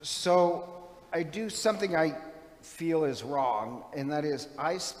So I do something I feel is wrong, and that is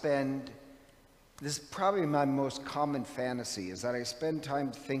this is probably my most common fantasy, is that I spend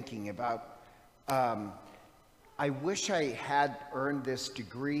time thinking about, I wish I had earned this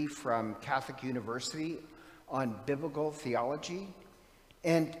degree from Catholic University on biblical theology,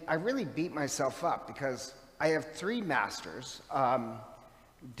 and I really beat myself up because I have 3 masters,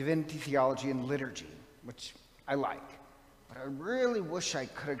 divinity, theology, and liturgy, which I like. But I really wish I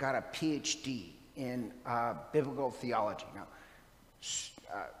could have got a PhD in biblical theology. Now,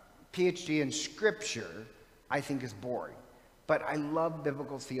 PhD in scripture, I think, is boring. But I love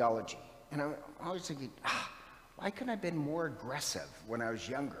biblical theology. And I'm always thinking, why couldn't I have been more aggressive when I was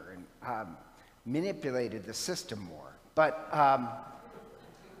younger and manipulated the system more? But,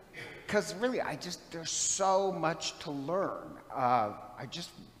 because really, there's so much to learn.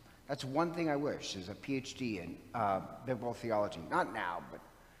 That's one thing I wish, is a PhD in biblical theology. Not now, but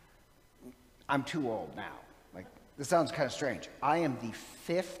I'm too old now. Like, this sounds kind of strange. I am the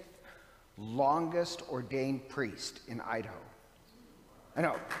 5th longest ordained priest in Idaho. I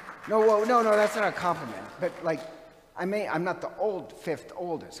know. No, that's not a compliment. But like, I'm not the 5th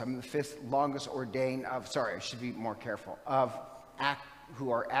oldest. I'm the 5th longest ordained of, sorry, I should be more careful,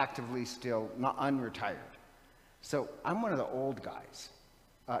 who are actively still not unretired. So I'm one of the old guys.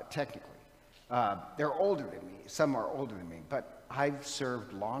 Technically. They're older than me. Some are older than me, but I've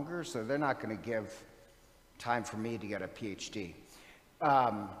served longer, so they're not going to give time for me to get a PhD.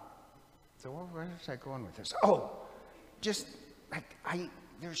 So where was I going with this?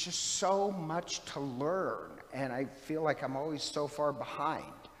 There's just so much to learn, and I feel like I'm always so far behind.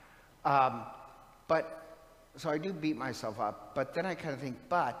 So I do beat myself up, but then I kind of think,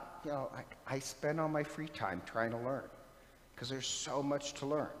 I spend all my free time trying to learn, because there's so much to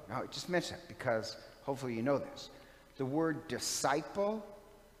learn. Now, I just mention it because hopefully you know this. The word disciple,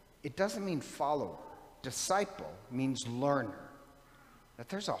 it doesn't mean follower. Disciple means learner. That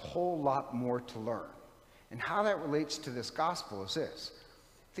there's a whole lot more to learn. And how that relates to this gospel is this.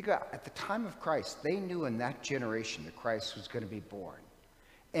 Think about, at the time of Christ, they knew in that generation that Christ was going to be born.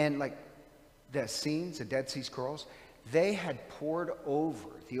 And like the Essenes, the Dead Sea Scrolls, they had poured over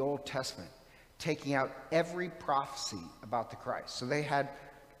the Old Testament, taking out every prophecy about the Christ. So they had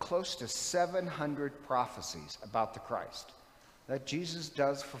close to 700 prophecies about the Christ that Jesus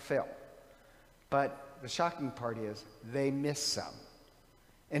does fulfill. But the shocking part is they miss some.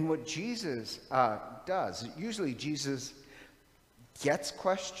 And what Jesus does, usually Jesus gets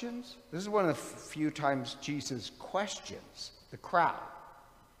questions. This is one of the few times Jesus questions the crowd.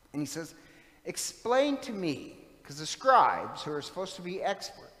 And he says, explain to me, because the scribes, who are supposed to be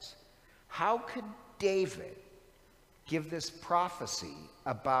experts, how could David give this prophecy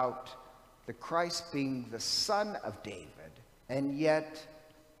about the Christ being the son of David, and yet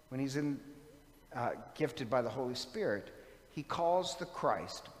when he's gifted by the Holy Spirit, he calls the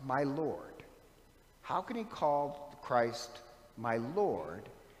Christ my Lord? How can he call the Christ my Lord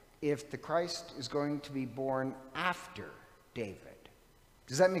if the Christ is going to be born after David?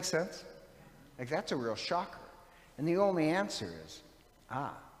 Does that make sense? Like, that's a real shocker. And the only answer is,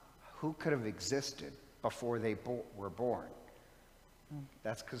 who could have existed before they were born?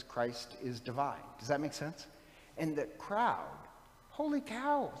 That's because Christ is divine. Does that make sense? And the crowd, holy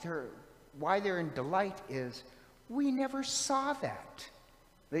cow, why they're in delight is, we never saw that.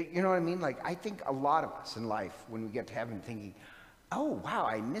 You know what I mean? Like, I think a lot of us in life, when we get to heaven, thinking, oh, wow,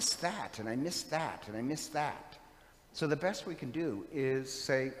 I missed that, and I missed that, and I missed that. So the best we can do is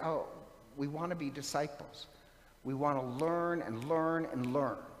say, we want to be disciples. We want to learn and learn and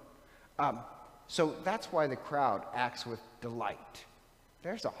learn. So that's why the crowd acts with delight.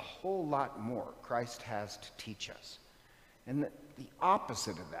 There's a whole lot more Christ has to teach us. And the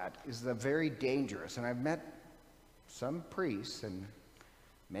opposite of that is the very dangerous. And I've met some priests and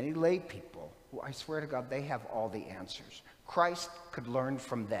many lay people who, I swear to God, they have all the answers. Christ could learn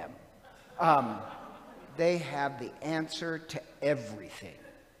from them. They have the answer to everything.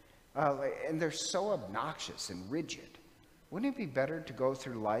 And they're so obnoxious and rigid. Wouldn't it be better to go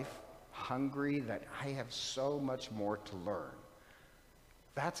through life hungry that I have so much more to learn?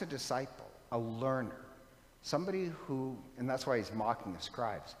 That's a disciple, a learner. Somebody who, and that's why he's mocking the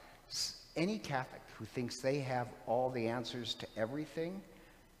scribes, any Catholic who thinks they have all the answers to everything,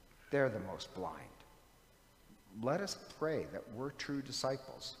 they're the most blind. Let us pray that we're true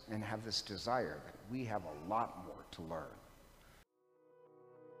disciples and have this desire that we have a lot more to learn.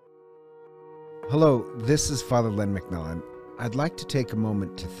 Hello, this is Father Len McMillan. I'd like to take a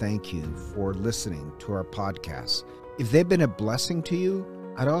moment to thank you for listening to our podcast. If they've been a blessing to you,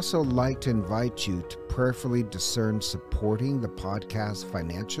 I'd also like to invite you to prayerfully discern supporting the podcast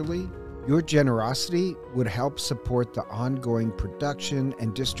financially. Your generosity would help support the ongoing production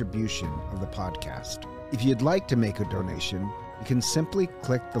and distribution of the podcast. If you'd like to make a donation, you can simply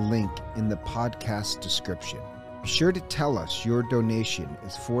click the link in the podcast description. Be sure to tell us your donation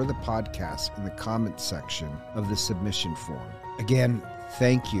is for the podcast in the comments section of the submission form. Again,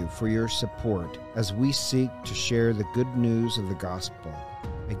 thank you for your support as we seek to share the good news of the gospel.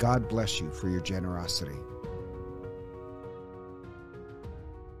 May God bless you for your generosity.